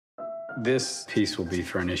This piece will be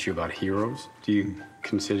for an issue about heroes. Do you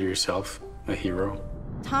consider yourself a hero?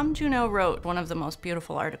 Tom Junot wrote one of the most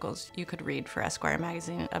beautiful articles you could read for Esquire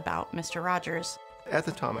magazine about Mr. Rogers. At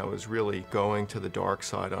the time, I was really going to the dark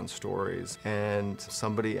side on stories, and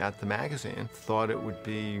somebody at the magazine thought it would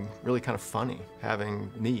be really kind of funny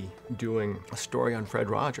having me doing a story on Fred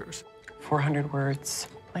Rogers. 400 words.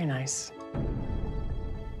 Play nice.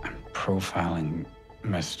 I'm profiling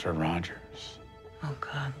Mr. Rogers. Oh,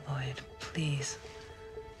 God, Lloyd, please.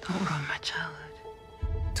 Don't ruin my childhood.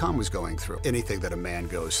 Tom was going through anything that a man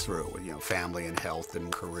goes through, you know, family and health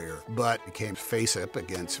and career, but became face-up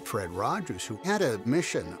against Fred Rogers, who had a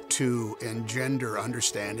mission to engender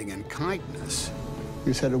understanding and kindness.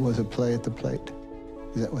 You said it was a play at the plate.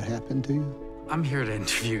 Is that what happened to you? I'm here to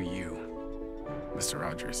interview you, Mr.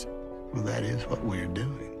 Rogers. Well, that is what we're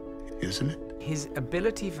doing, isn't it? His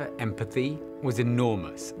ability for empathy was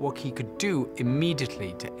enormous. What he could do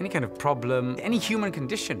immediately to any kind of problem, any human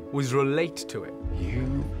condition, was relate to it.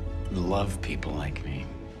 You love people like me.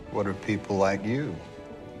 What are people like you?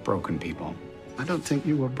 Broken people. I don't think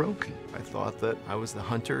you were broken. I thought that I was the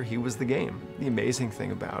hunter, he was the game. The amazing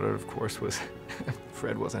thing about it, of course, was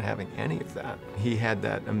Fred wasn't having any of that. He had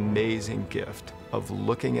that amazing gift of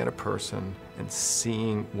looking at a person and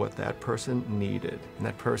seeing what that person needed. And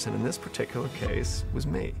that person, in this particular case, was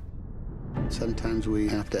me. Sometimes we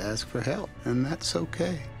have to ask for help, and that's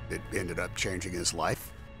okay. It ended up changing his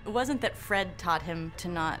life. It wasn't that Fred taught him to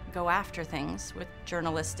not go after things with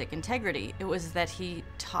journalistic integrity. It was that he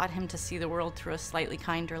taught him to see the world through a slightly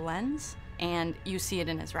kinder lens, and you see it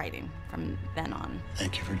in his writing from then on.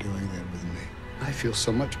 Thank you for doing that with me. I feel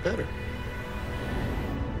so much better.